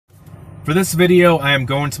For this video, I am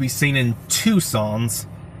going to be singing two songs.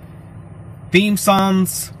 Theme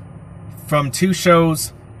songs from two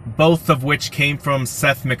shows, both of which came from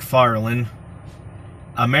Seth MacFarlane.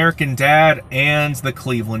 American Dad and The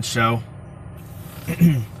Cleveland Show.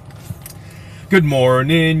 Good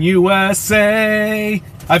morning, USA.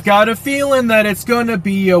 I've got a feeling that it's gonna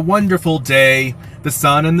be a wonderful day. The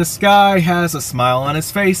sun in the sky has a smile on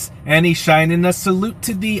his face, and he's shining a salute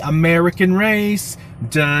to the American race.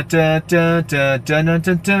 Da da da da da da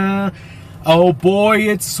da da. Oh boy,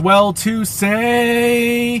 it's swell to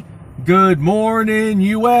say, good morning,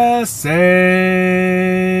 USA.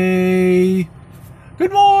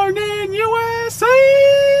 Good morning,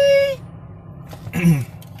 USA.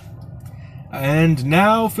 And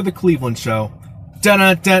now for the Cleveland Show.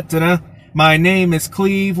 Da-da-da-da-da. My name is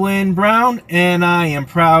Cleveland Brown, and I am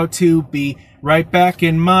proud to be right back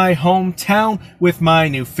in my hometown with my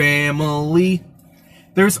new family.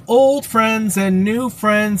 There's old friends and new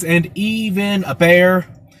friends and even a bear.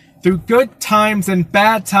 Through good times and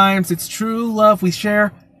bad times, it's true love we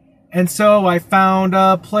share. And so I found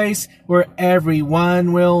a place where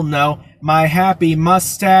everyone will know my happy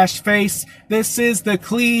mustache face. This is the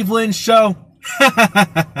Cleveland Show.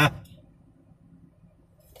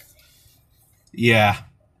 Yeah,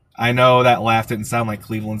 I know that laugh didn't sound like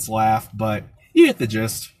Cleveland's laugh, but you get the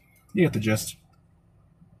gist. You get the gist.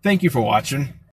 Thank you for watching.